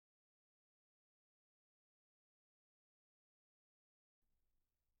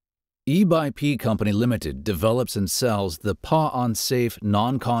ExP Co Ltd develops and sells the PaonSafe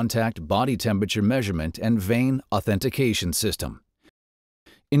Non-contact body temperature measurement and vein authentication system.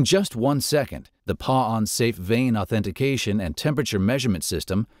 In just 1 second, the PaonSafe vein authentication and temperature measurement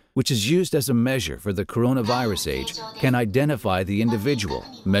system, which is used as a measure for the coronavirus age, can identify the individual,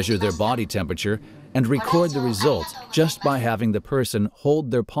 measure their body temperature, and record the results just by having the person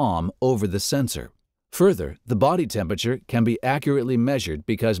hold their palm over the sensor. Further, the body temperature can be accurately measured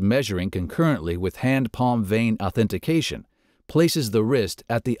because measuring concurrently with hand palm vein authentication places the wrist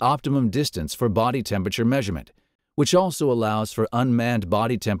at the optimum distance for body temperature measurement, which also allows for unmanned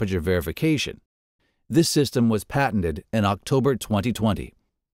body temperature verification. This system was patented in October 2020.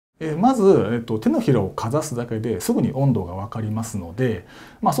 まず、手のひらをかざすだけですぐに温度が分かりますので、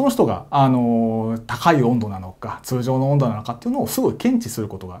その人が高い温度なのか通常の温度なのかっていうのをすぐ検知する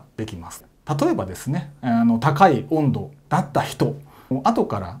ことができます。例えばですね、高い温度だった人、後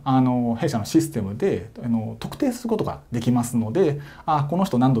から弊社のシステムで特定することができますので、この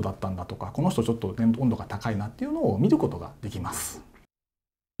人何度だったんだとか、この人ちょっと温度が高いなっていうのを見ることができます。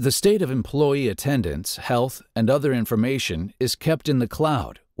The state of employee attendance, health, and other information is kept in the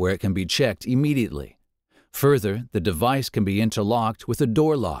cloud, where it can be checked immediately. Further, the device can be interlocked with a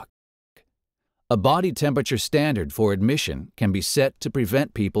door lock. A body temperature standard for admission can be set to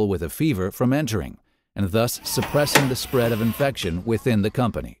prevent people with a fever from entering, and thus suppressing the spread of infection within the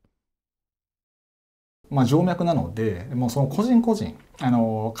company. 静脈なので、もうその個人個人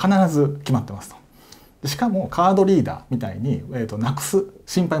必ず決まってますと。しかもカードリーダーみたいに、なくす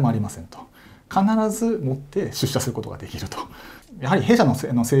心配もありませんと。必ず持って出社することができると。やはり弊社の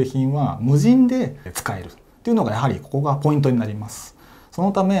製品は無人で使えるっていうのがやはりここがポイントになります。そ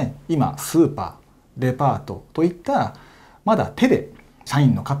のため今スーパー、デパートといったまだ手で社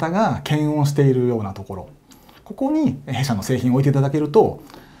員の方が検温しているようなところ、ここに弊社の製品を置いていただけると、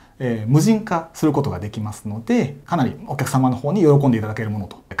無人化することができますので、かなりお客様の方に喜んでいただけるもの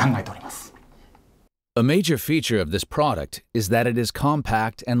と考えております。A major feature of this product is that it is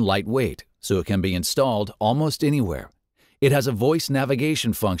compact and lightweight, so it can be installed almost anywhere. It has a voice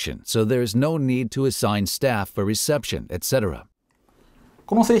navigation function, so there is no need to assign staff for reception, etc.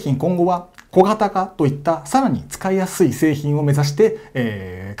 この製品、今後は小型化といったさらに使いやすい製品を目指し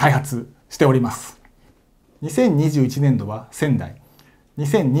て、開発しております。2021年度は1000台、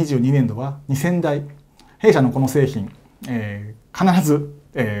2022年度は2000台。弊社のこの製品、必ず、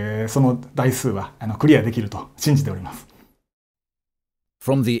その台数はクリアできると信じております。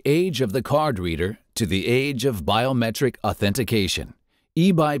From the age of the card reader to the age of biometric authentication,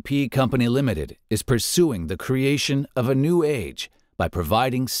 ExP Co Ltd is pursuing the creation of a new age by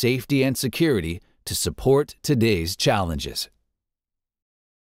providing safety and security to support today's challenges.